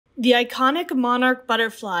The iconic monarch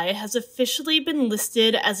butterfly has officially been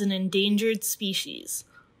listed as an endangered species,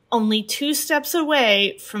 only 2 steps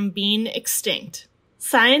away from being extinct.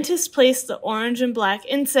 Scientists placed the orange and black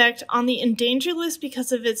insect on the endangered list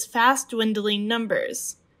because of its fast dwindling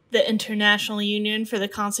numbers. The International Union for the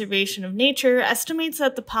Conservation of Nature estimates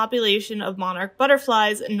that the population of monarch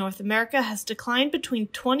butterflies in North America has declined between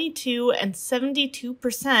 22 and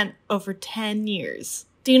 72% over 10 years.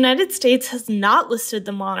 The United States has not listed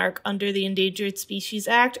the monarch under the Endangered Species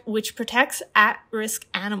Act, which protects at-risk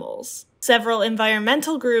animals. Several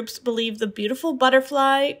environmental groups believe the beautiful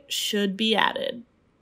butterfly should be added.